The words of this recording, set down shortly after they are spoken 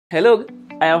Hello,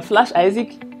 I am Flash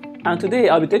Isaac, and today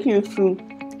I'll be taking you through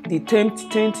the 10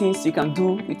 things you can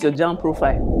do with your Jamb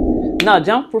profile. Now,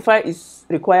 Jamb profile is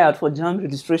required for Jamb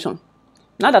registration.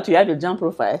 Now that you have your Jamb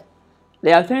profile,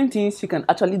 there are 10 things you can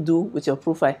actually do with your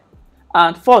profile.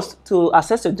 And first, to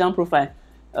access your Jamb profile,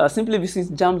 simply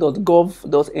visit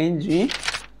jamb.gov.ng,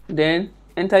 then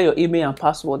enter your email and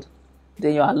password.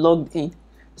 Then you are logged in.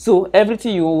 So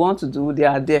everything you want to do, they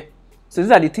are there. So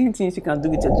these are the 10 things you can do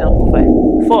with your Jamb profile.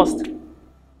 First,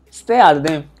 stare at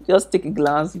them. Just take a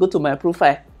glance, go to my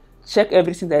profile, check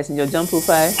everything that is in your Jamb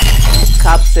profile,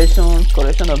 cap session,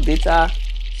 correction of data.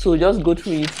 So just go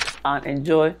through it and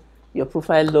enjoy your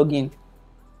profile login.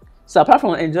 So apart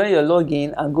from enjoying your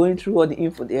login and going through all the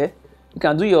info there, you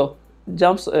can do your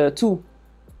Jamb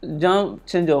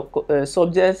change of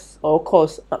subjects or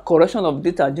course, correction of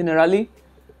data generally.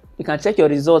 You can check your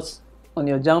results on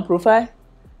your Jamb profile.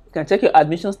 You can check your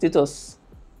admission status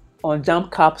on Jamb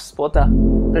Caps portal.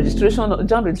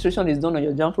 Jamb registration is done on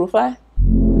your Jamb profile.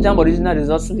 Jamb original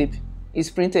result slip is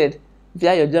printed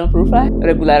via your Jamb profile.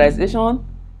 Regularization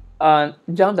and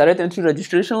Jamb direct entry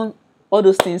registration, all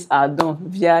those things are done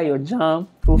via your Jamb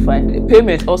profile. The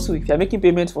payment also, if you are making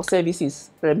payments for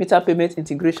services, remitter payment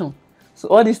integration. So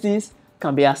all these things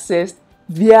can be accessed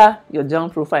via your Jamb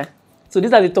profile. So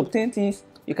these are the top 10 things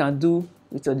you can do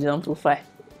with your Jamb profile.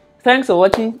 Thanks for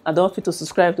watching, and don't forget to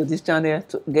subscribe to this channel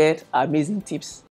to get amazing tips.